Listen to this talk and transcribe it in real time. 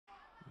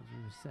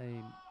was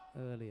saying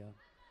earlier,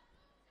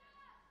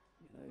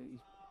 you know,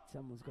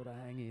 someone's got to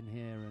hang in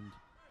here and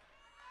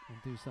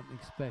do something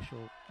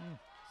special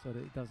so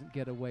that it doesn't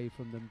get away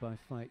from them by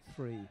fight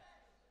 3. They've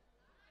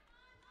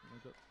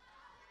got,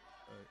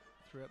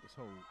 throughout this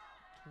whole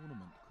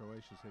tournament,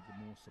 Croatia's had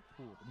the more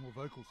support, the more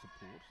vocal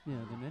support.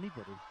 Yeah, than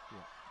anybody.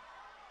 Yeah.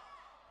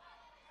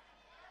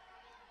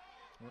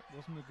 Well, it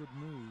wasn't a good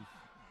move.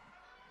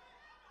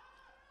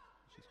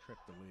 She's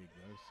trapped the leg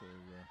though, so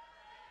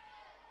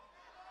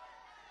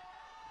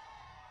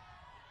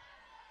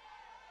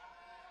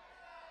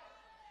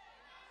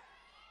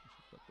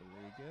she's got the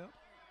leg out.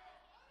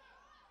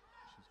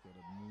 She's got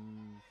to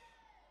move.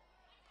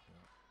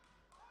 Yeah.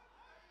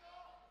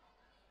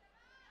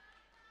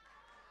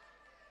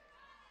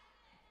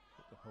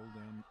 Put the hold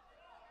down.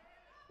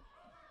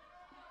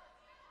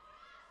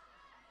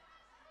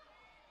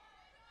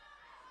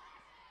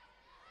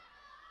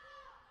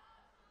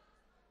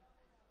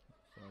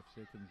 Five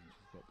seconds and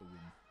she's got the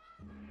win.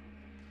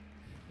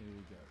 There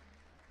we go.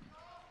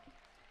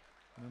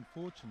 And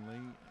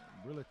unfortunately,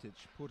 Brletic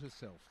put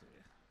herself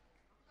there.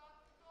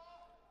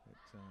 That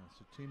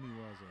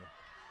Tomizawa's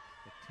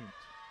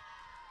attempt.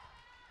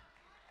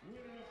 Winner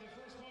of the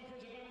first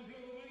conference event,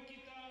 blue,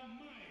 Umekita,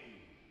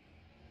 Mai.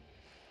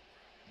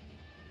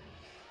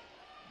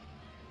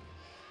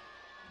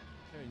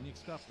 Okay,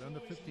 next up, the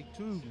under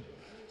 52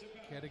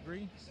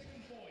 category.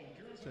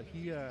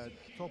 Tihea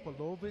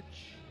Topolovec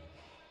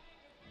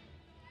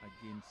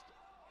against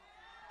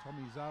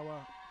Tomizawa,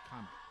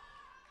 Kana.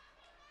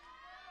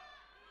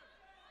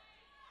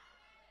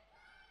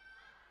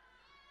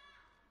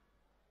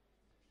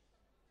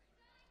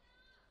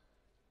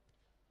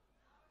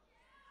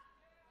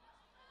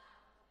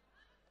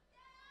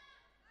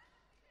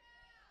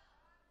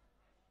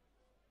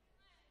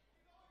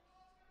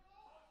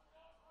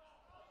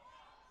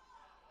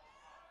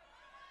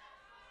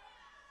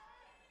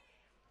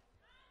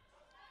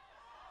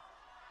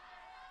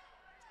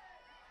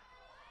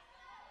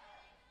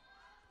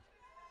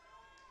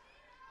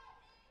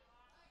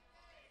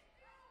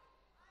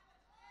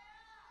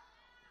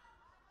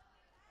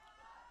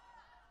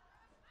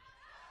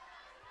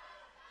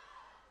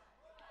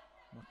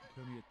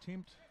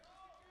 Attempt,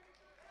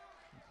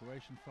 a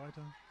Croatian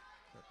fighter,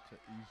 but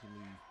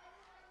easily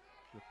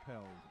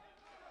repelled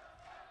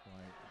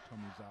by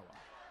Tomizawa.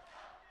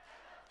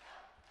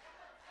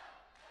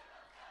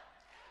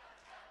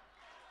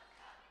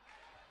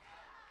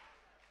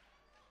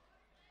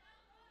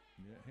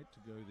 Yeah, had to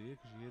go there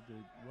because she had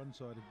the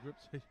one-sided grip,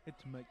 so she had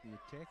to make the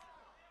attack.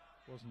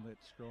 Wasn't that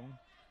strong.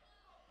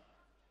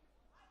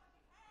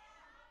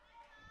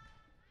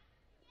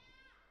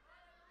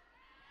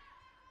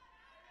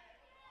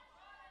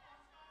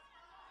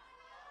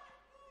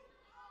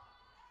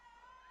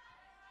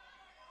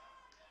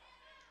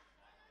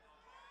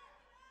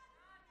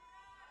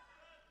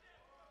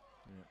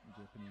 Yeah,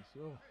 Japanese.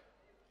 Oh,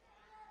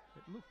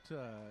 it looked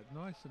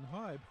nice and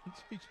high, but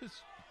she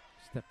just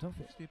stepped off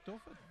it. Stepped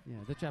off it. Yeah,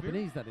 the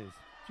Japanese, that is.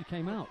 She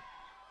came out.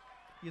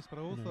 Yes, but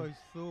I also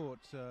thought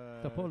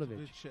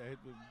Topolovec had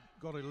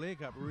got her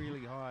leg up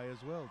really high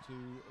as well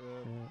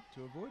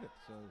to avoid it.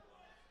 So,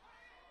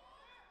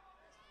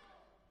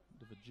 a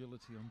bit of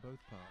agility on both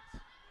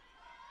parts.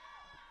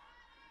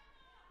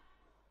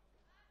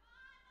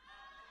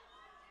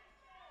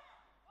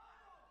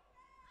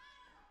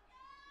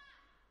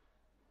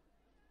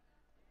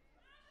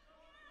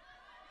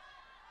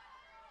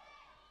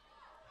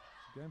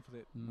 Going for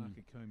that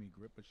Makikomi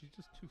grip, but she's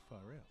just too far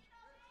out.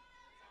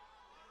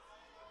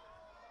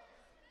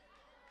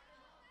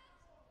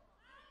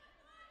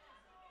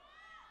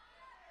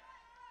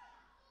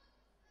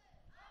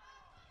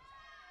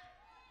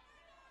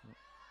 Oh,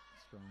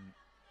 strong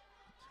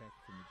attack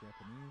from the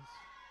Japanese.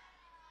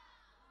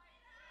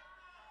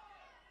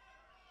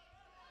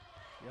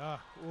 Yeah,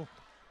 oh,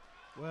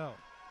 well,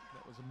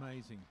 that was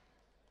amazing.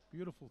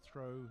 Beautiful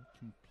throw,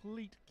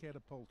 complete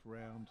catapult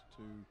round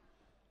to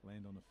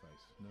land on the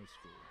face, no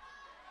score.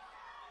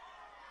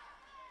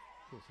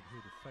 Of course, it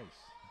hurt her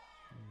face.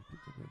 Yeah,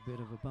 picked up a bit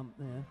of a bump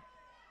there.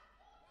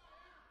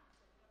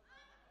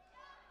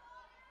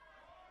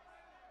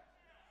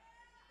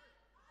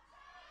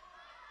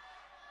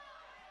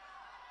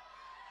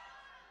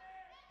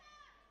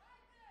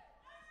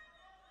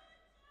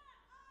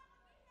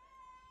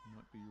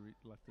 Might be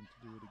reluctant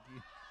to do it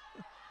again.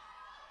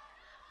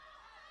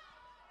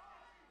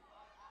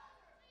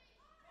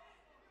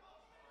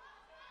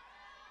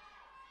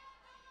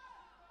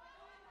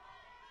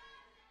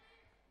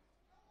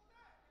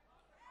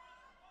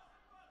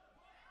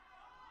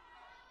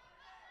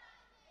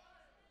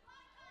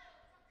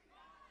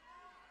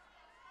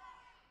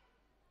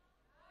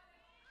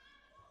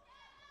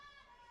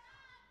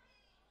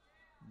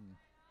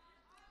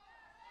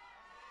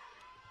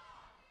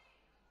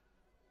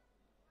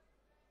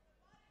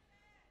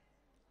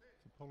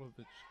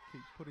 Topolovec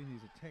keeps putting these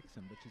attacks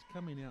in, but she's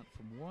coming out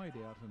from wide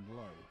out and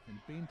low and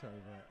bent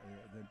over.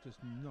 They're just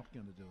not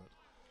going to do it.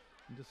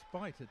 And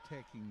despite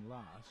attacking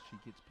last, she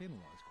gets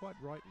penalised, quite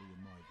rightly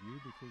in my view,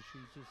 because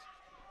she's just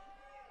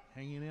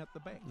hanging out the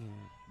back. Yeah.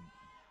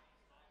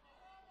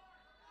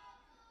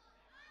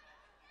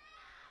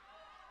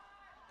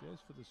 Goes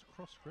for this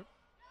cross grip.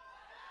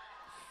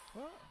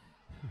 Oh.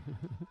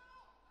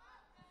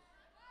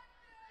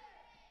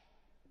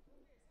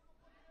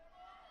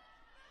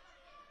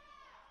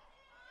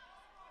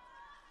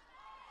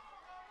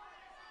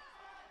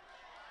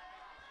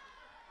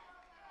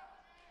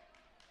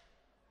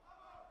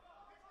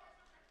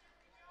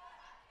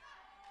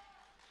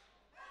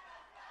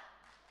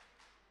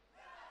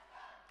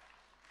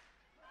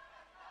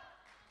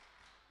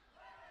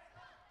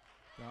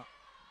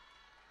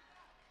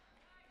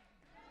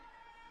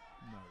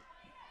 No.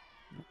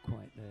 Not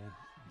quite there.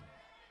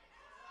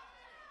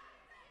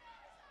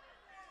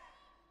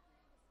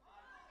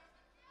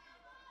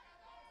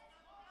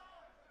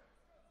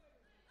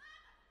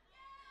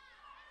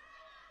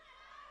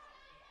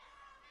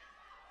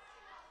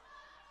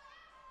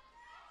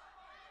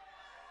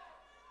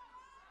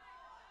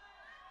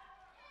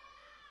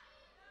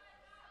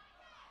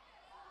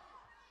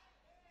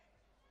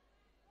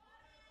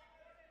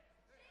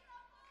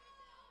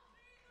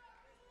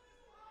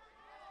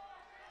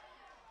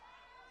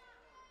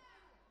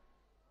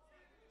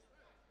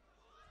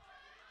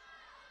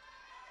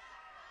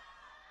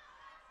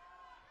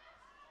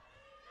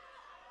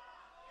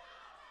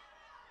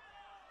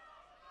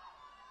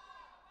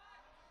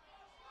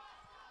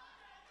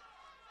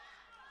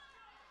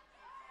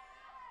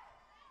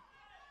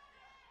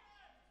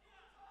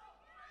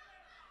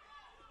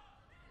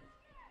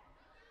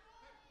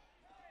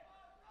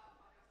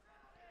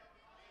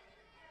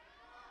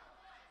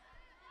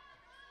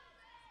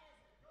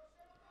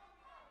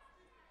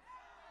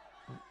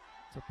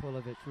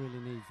 Topolovec really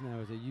needs now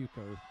is a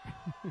Yuko.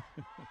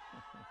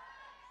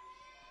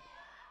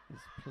 This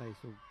place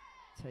will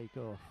take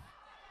off.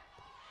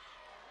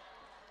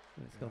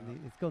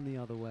 It's gone the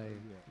other way.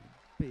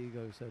 Big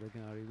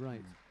Osodogari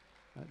right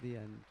at the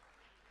end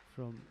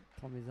from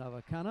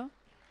Tomizawa Kana.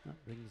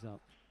 That brings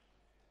up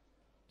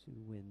 2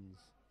 wins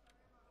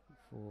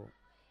for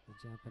the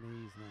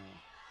Japanese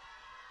now.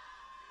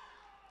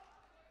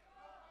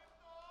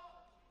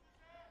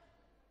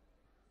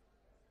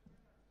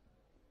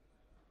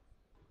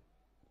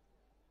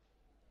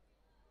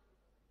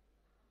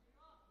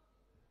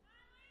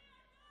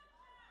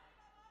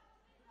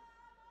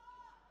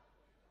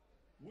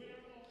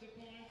 Winner of the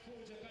point for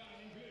Japan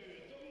in blue,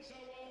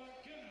 Tomizawa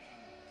Kana.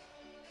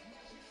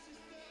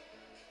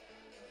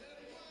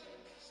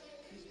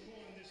 His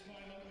point in this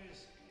final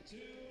is 2-0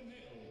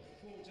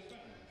 for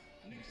Japan.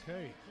 Next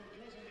Okay. point for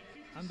girls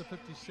Under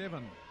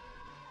 57.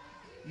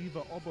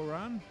 Eva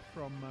Oberan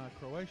from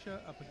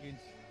Croatia up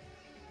against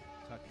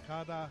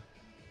Takeda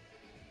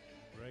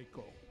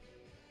Ryoko.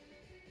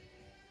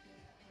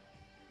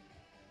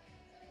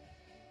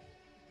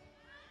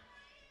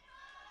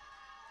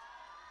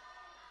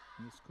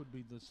 This could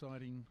be the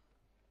deciding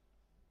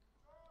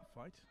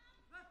fight.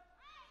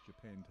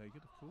 Japan take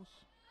it, of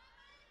course.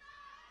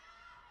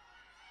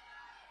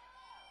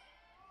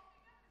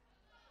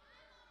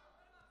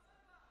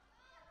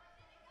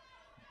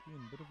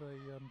 Again, bit of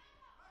a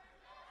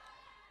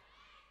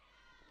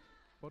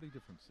body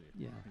difference there.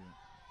 Yeah.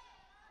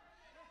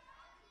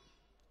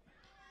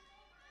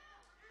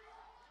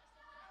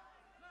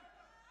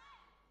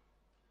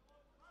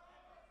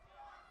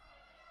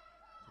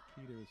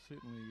 Takeda is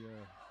certainly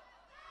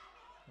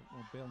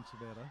more bounce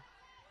about her.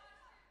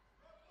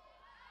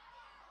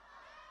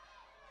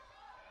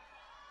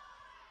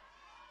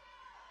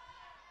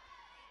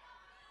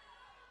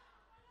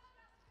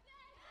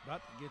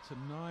 But gets a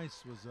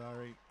nice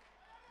Wazari.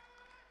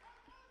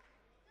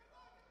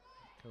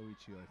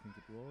 Koichi, I think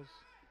it was.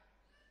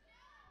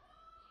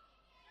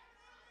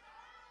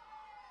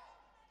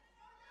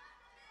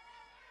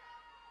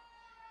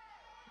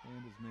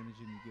 And is managing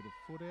to get a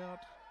foot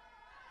out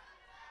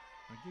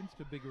against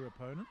a bigger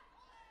opponent.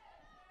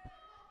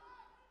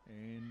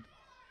 And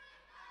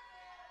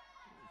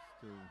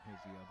still has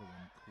the other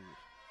one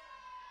caught.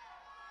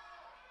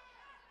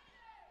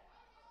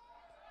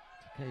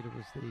 Takeda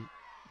was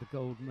the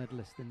gold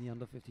medalist in the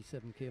under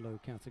 57 kilo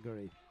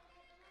category.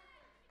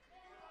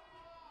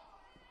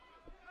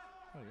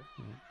 Oh yeah.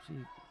 Yeah, she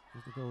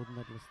was the gold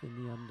medalist in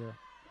the under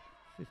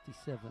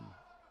 57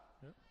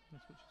 Yep,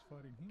 that's what she's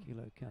fighting here.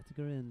 kilo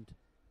category, and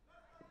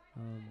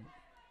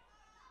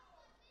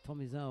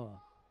Tomizawa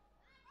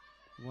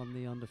won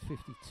the under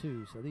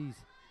 52. So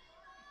these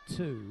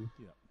two,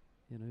 Yeah.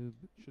 you know,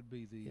 Should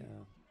be the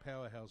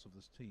powerhouse of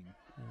this team.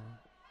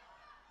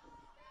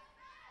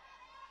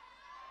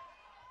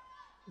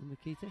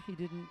 Umekita, she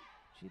didn't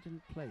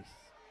place.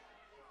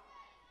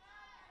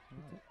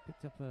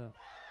 Picked up a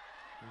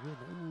win.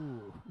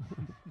 Ooh.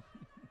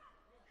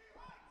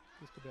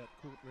 Just about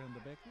caught round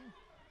the back there.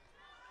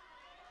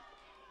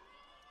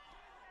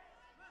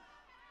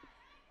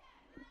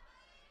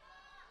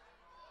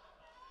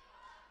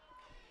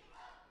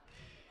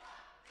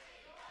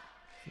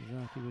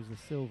 Sasaki was the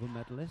silver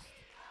medalist.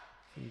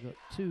 So you've got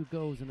 2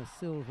 golds and a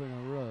silver in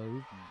a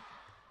row.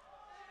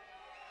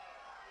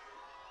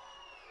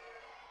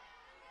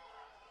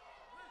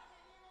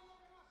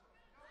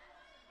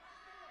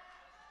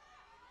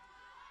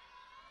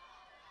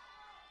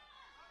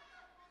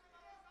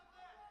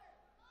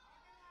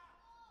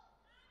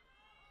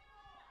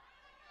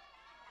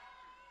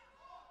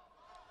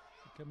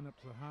 coming up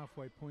to the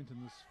halfway point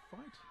in this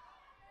fight.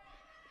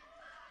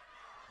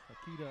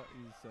 Takeda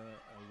is a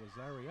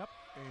Wazari up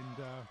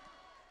and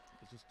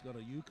has just got a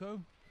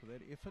Ryoko for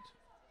that effort.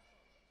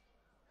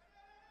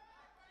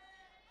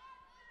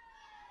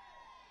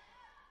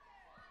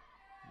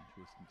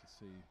 Interesting to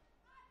see.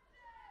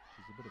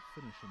 There's a bit of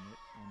finish in that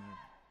on a.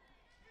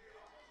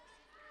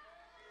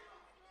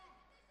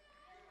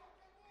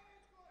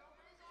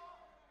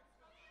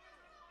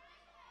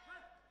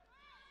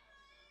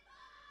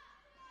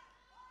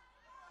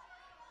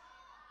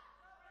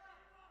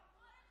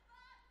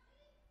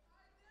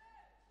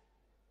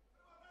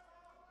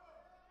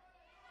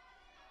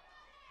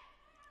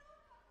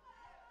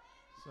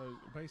 So,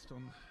 based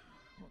on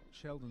what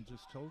Sheldon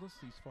just told us,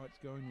 these fights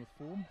going with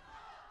form.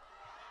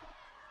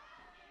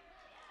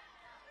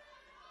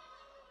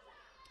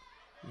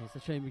 Yeah, it's a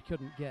shame we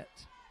couldn't get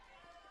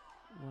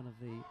one of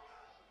the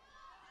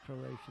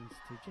Croatians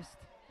to just,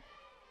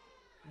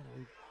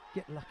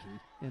 get lucky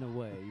in a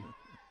way.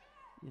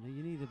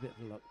 You need a bit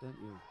of luck, don't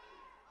you?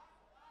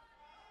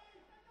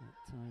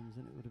 At times,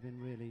 and it would have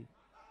been really.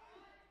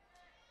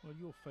 Well,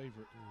 your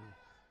favourite,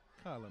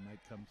 Karla, may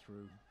come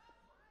through.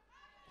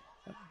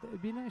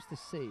 It'd be nice to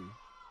see.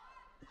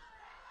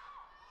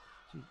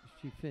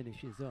 She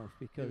finishes off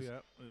because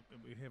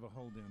we have a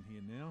hold down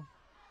here now.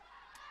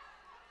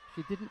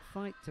 she didn't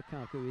fight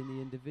Takau in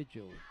the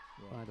individual,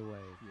 by the way.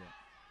 Yeah.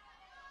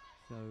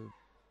 So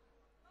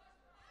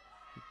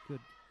it's good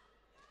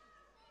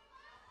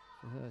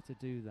for her to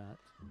do that.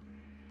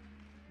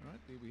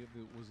 Right, there we have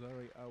the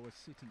Wazari Awa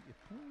City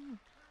Ippon.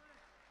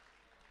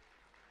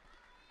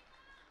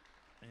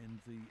 And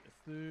the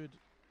third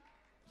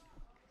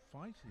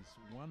fight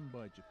is won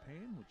by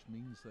Japan, which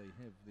means they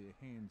have their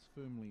hands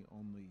firmly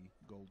on the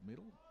gold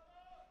medal,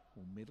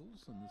 or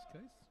medals in this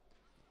case.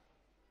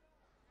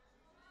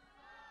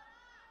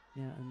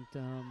 Yeah, and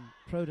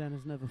Prodan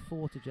has never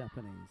fought a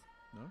Japanese.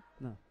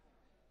 No?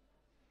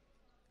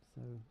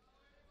 So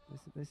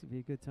this would be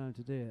a good time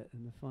to do it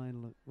in the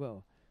final,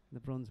 the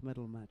bronze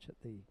medal match at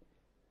the...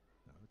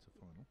 No, it's a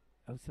final.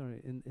 Oh,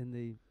 sorry, in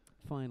the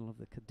final of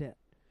the Cadet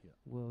Yeah.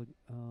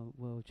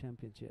 World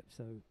Championship.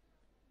 So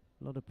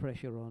a lot of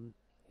pressure on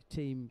your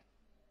team,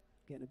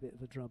 getting a bit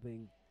of a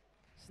drubbing,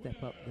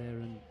 step up there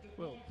and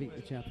beat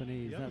the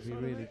Japanese. That'd be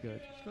really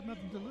good. She's got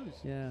nothing to lose.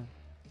 Yeah.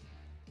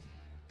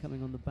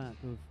 Coming on the back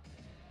of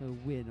her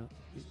win,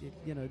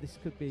 this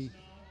could be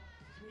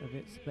a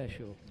bit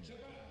special.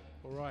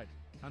 All right,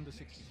 under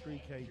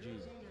 63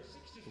 kg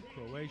for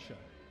Croatia,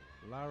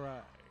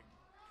 Lara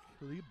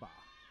Kliba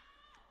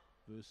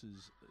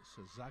versus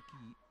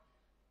Sasaki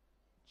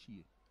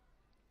Chie.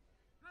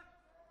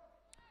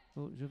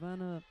 Well,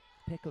 Jovana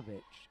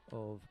Pekovic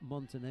of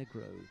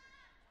Montenegro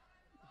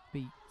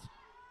beat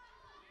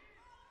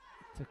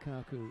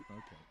Takau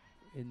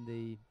in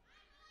the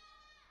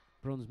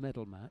bronze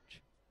medal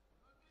match.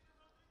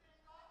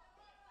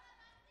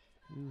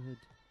 Who had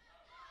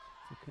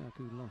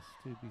Takau lost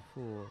to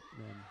before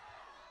then?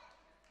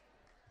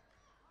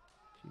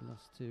 She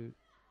lost to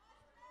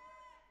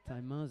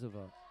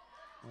Tomizawa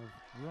of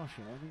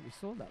Russia. I think we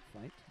saw that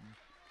fight.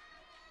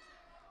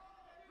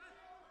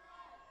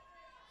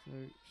 So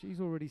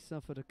she's already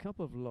suffered a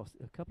couple of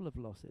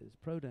losses.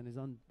 Prodan is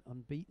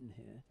unbeaten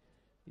here.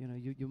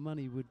 Your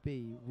money would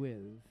be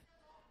with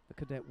the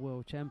Cadet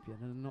World Champion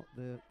and not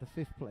the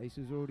fifth place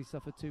who's already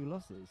suffered 2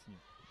 losses.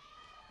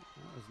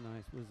 That was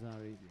nice,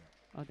 Wazari.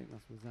 I think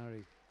that's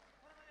Wazari.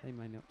 They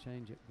may not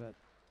change it, but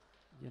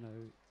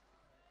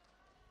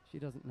she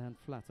doesn't land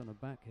flat on her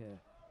back here.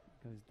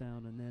 Goes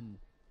down and then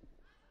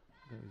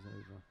goes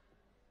over.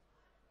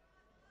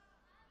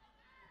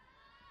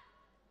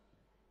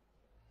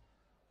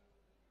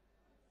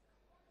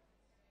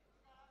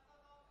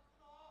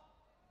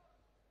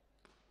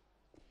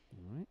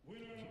 All right,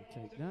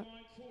 she'll take that.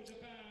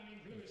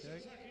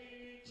 Okay,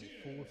 the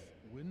 4th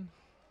win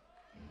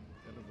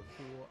out of the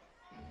 4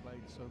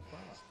 played so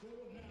far.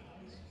 Score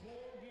now is 4-0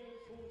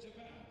 for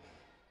Japan.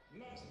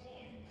 Last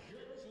point,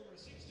 girls over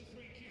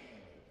 63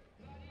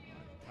 kilo.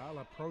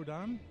 Karla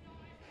Prodan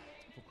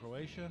for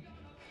Croatia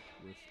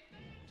with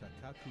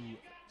Takau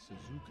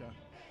Suzuka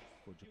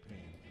for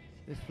Japan.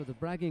 This for the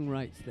bragging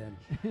rights then.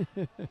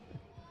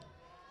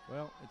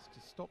 Well, it's to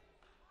stop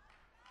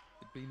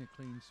it being a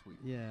clean sweep.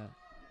 Yeah.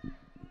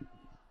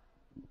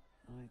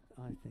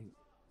 I think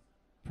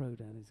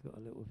Prodan has got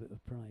a little bit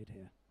of pride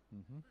here.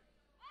 Mm-hmm.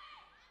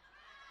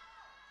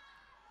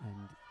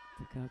 And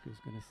Takau's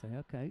going to say,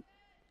 okay.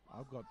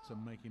 I've got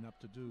some making up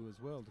to do as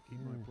well to keep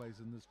my place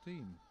in this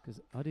team. Because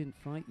I didn't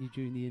fight you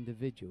during the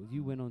individual.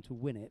 You went on to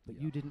win it, but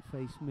you didn't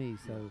face me,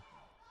 so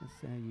let's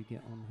see how you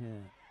get on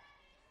here.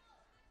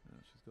 No,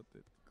 she's got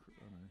that...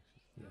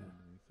 she's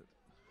underneath it.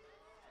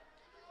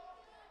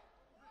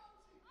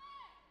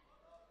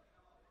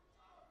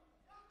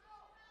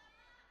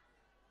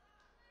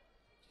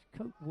 She's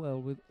coped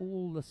well with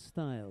all the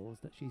styles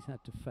that she's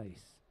had to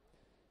face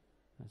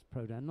as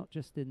Prodan, not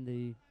just in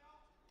the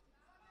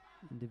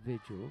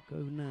individual. Go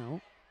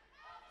now.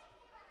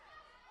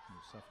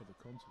 You'll suffer the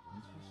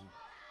consequences.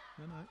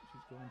 No,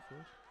 she's going for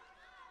it.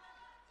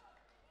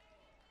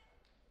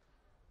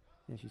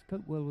 Yeah, she's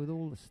coped well with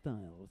all the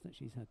styles that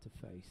she's had to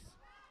face.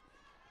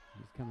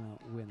 She's come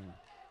out winner.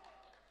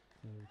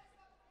 So,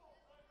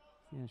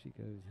 see how she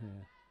goes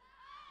here.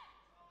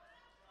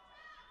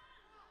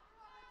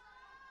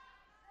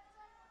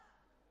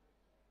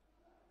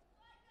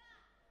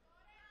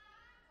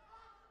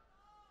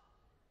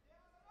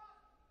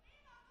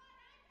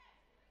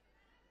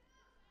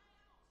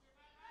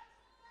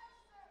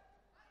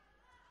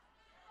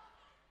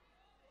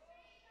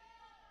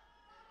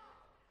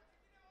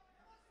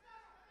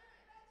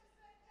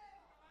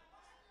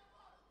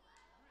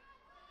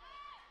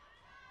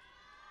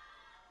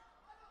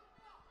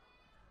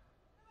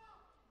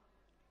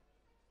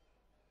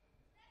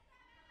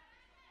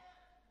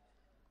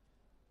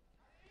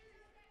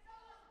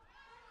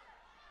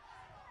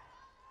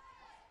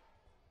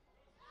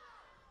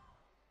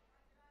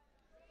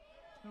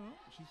 Well,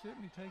 she's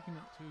certainly taken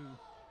it to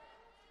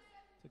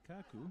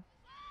Takau.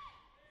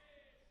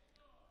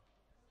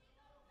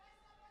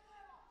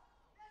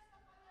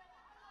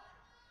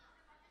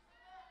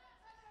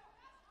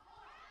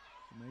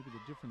 So maybe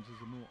the differences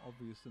are more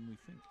obvious than we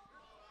think.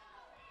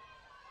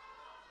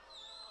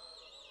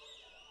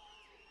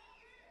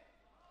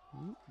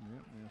 Yeah,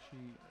 now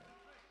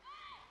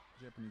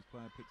Japanese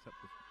player picks up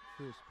the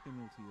first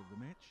penalty of the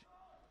match,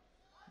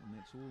 and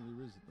that's all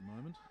there is at the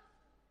moment.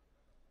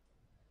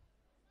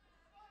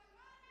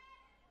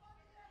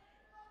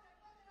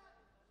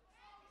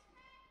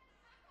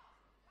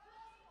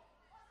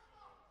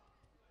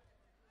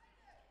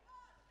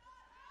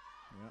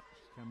 Yeah,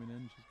 she's coming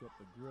in, she's got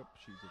the grip,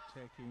 she's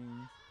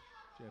attacking.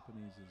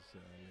 Japanese is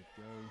let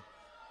go.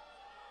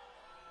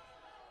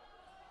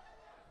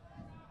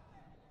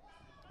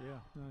 Yeah,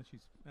 no,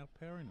 she's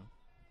outpowering her.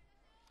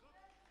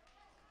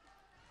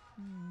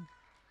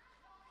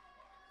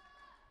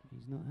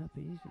 He's not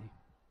happy, is he?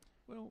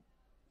 Well,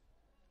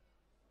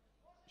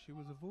 she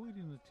was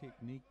avoiding the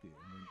technique there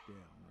and went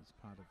down as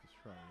part of the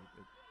throw.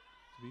 To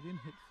be then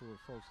hit for a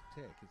false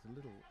attack is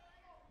maybe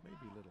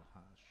a little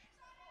harsh.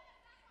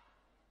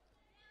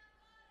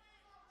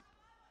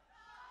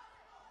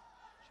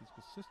 She's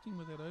persisting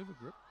with that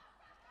overgrip.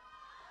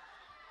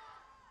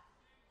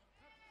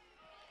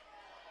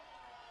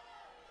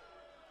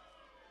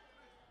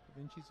 But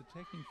then she's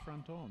attacking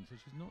front on, so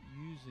she's not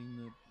using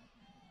the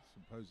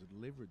supposed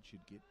leverage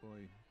she'd get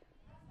by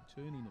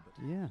turning a bit.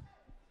 Yeah,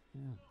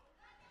 yeah.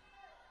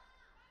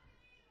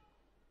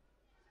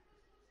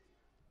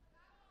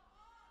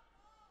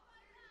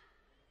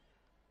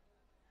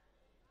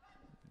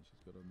 And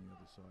she's got on the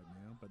other side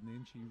now, but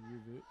then she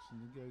reverts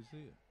and then goes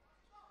there.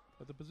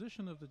 But the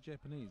position of the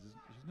Japanese is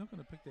she's not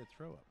going to pick that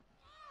throw up,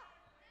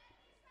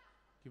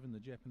 given the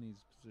Japanese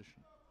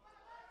position.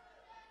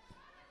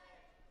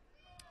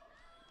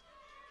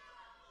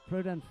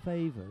 Prodan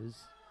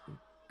favours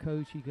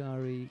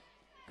Kochigari,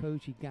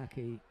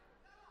 Kochigaki,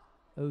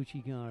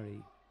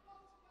 Ochigari,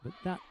 but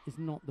that is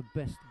not the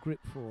best grip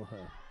for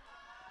her.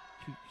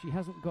 She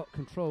hasn't got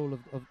control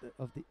of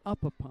the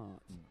upper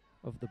part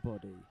of the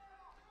body.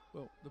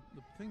 Well,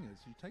 the thing is,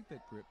 you take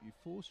that grip, you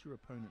force your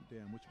opponent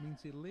down, which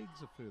means their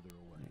legs are further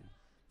away. Yeah.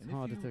 It's And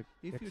harder to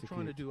if you're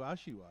trying to do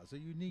ashiwaza,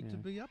 you need to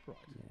be upright.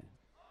 Yeah.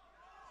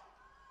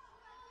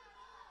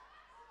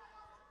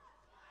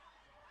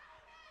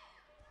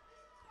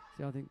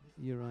 See, I think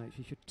you're right.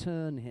 She should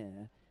turn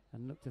here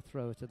and look to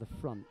throw her to the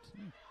front.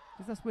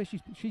 Because that's where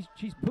she's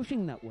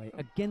pushing that way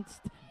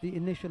against the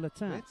initial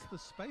attack. That's the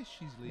space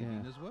she's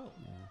leaving as well.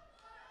 Yeah.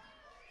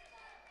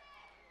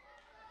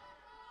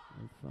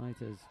 The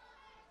fighter's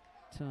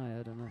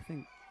tired, and I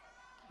think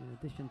in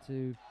addition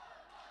to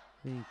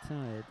being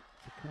tired,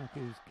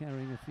 Takaku's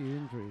carrying a few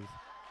injuries.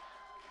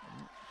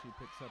 She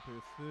picks up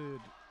her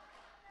third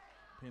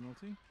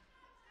penalty.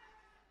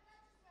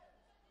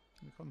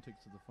 In the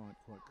context of the fight,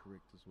 quite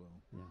correct as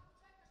well. Yeah.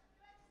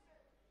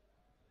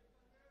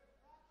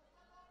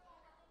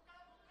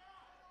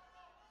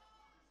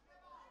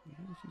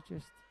 Yeah, she's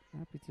just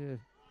happy to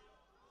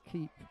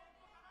keep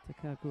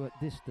Takau at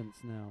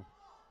distance now.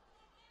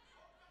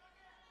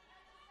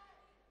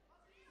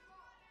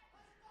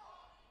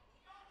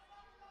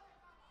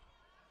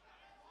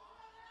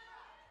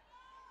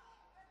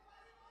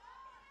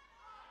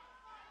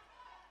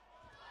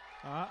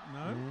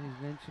 No. Yeah,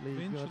 eventually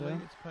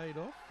It's paid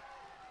off.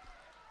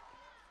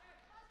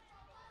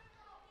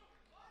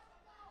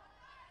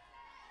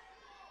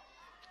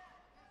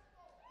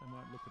 They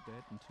might look at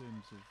that in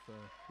terms of,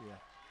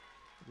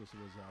 it was a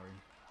Rosari.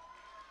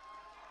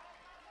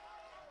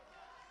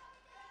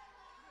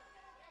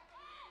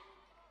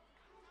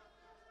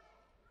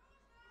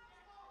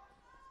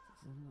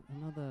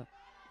 Another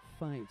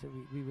fight.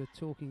 We were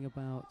talking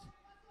about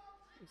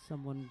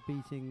someone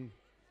beating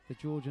the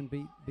Georgian,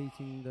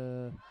 beating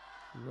the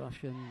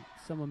Russian,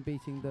 someone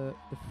beating the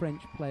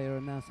French player,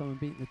 and now someone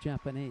beating the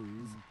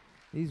Japanese.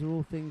 These are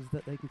all things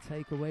that they can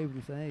take away from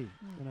and say, hey,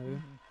 you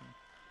know,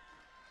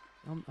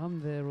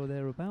 I'm there or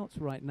thereabouts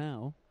right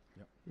now.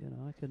 Yep. You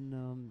know, I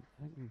can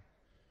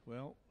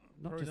well,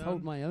 not Prodan, just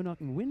hold my own, I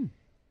can win.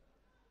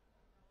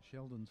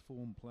 Sheldon's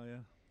form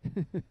player,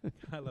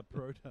 Karla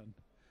Prodan,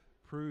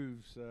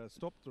 proves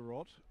stopped the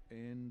rot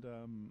and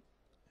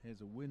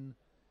has a win,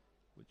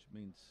 which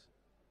means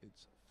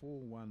it's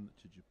 4-1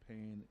 to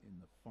Japan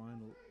in the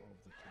final of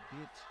the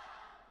Cadet.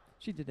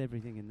 She did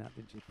everything in that,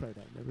 didn't she,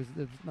 Prodan? There was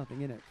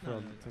nothing in it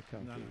from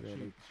Takau,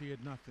 really. She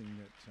had nothing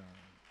that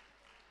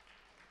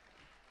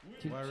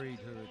worried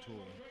her at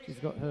all. She's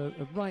got her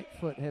right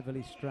foot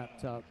heavily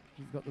strapped up.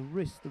 She's got the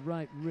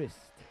right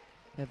wrist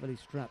heavily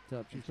strapped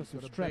up. She's got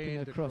some strapping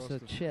across her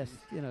chest.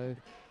 You know,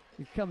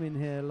 you come in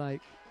here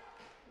like,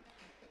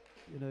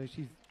 you know,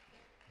 she'd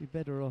be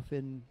better off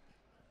in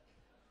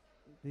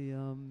the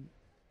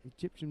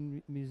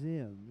Egyptian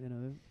museum. You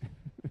know,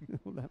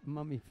 all that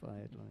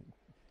mummified, like.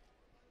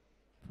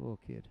 Poor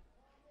kid.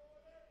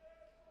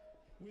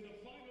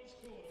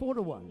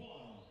 4-1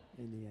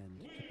 in the end.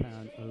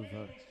 Japan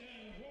over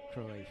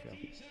Croatia.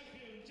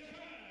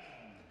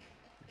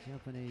 The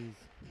Japanese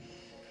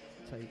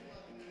take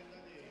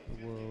the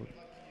World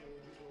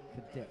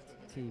Cadet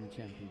Team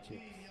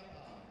Championships.